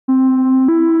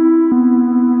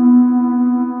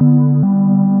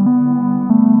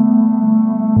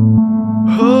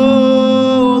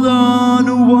Hold on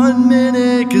to 1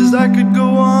 minute, 'cause I could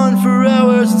go on for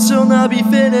hours and still not be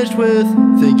finished with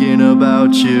thinking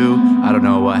about you. I don't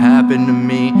know what happened to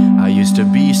me. I used to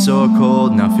be so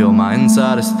cold, now feel my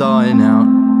inside is thawing out.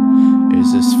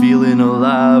 Is this feeling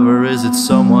alive or is it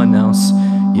someone else?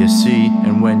 You see,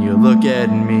 and when you look at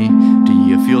me, do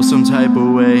you feel some type of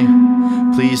way?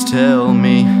 Please tell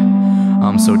me.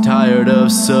 I'm so tired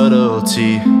of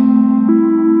subtlety.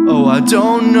 Oh, I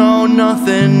don't know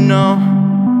nothing, no.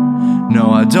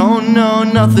 No, I don't know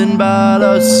nothing about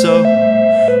us, so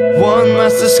one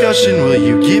last discussion, will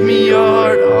you give me your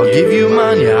heart? I'll give you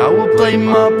mine, yeah, I will play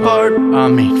my part. I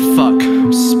mean, fuck,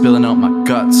 I'm spilling out my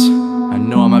guts. I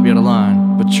know I might be out of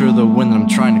line, but you're the wind that I'm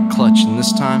trying to clutch. And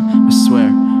this time, I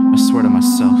swear to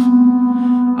myself,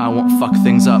 I won't fuck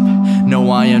things up. No,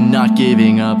 I am not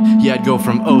giving up. Yeah, I'd go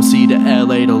from OC to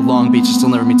LA to Long Beach and still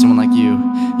never meet someone like you.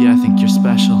 Yeah, I think you're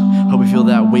special. Hope you feel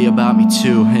that way about me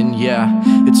too. And yeah,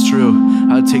 it's true,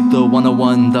 I'd take the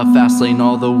 101, the fast lane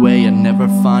all the way, and never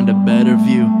find a better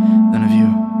view than of you.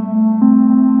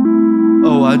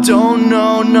 Oh, I don't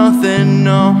know nothing,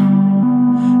 no.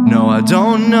 No, I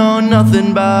don't know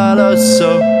nothing about us,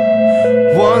 so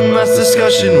one last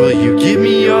discussion, will you give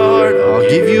me your heart? I'll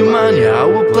give you mine, yeah, I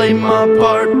will play my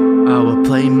part. I will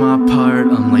play my part,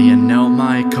 I'm laying out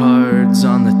my cards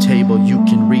on the table. You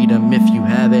can read them if you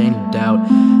have any doubt,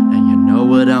 and you know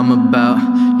what I'm about.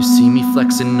 You see me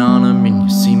flexing on them and you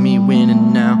see me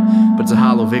winning now, but it's a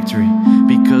hollow victory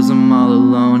because I'm all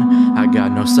alone. I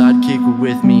got no sidekick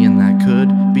with me, and that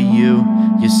could be you.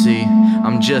 You see,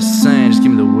 I'm just saying, just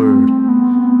give me the word,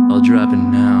 I'll drop it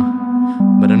now.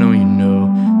 But I know you know,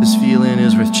 this feeling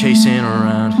is worth chasing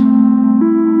around.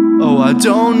 Oh, I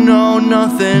don't know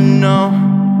nothing, no.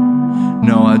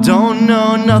 No, I don't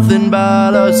know nothing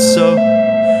about us, so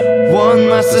one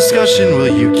last discussion,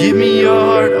 will you give me your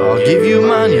heart? I'll give you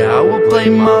mine, yeah, I will play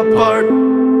my part.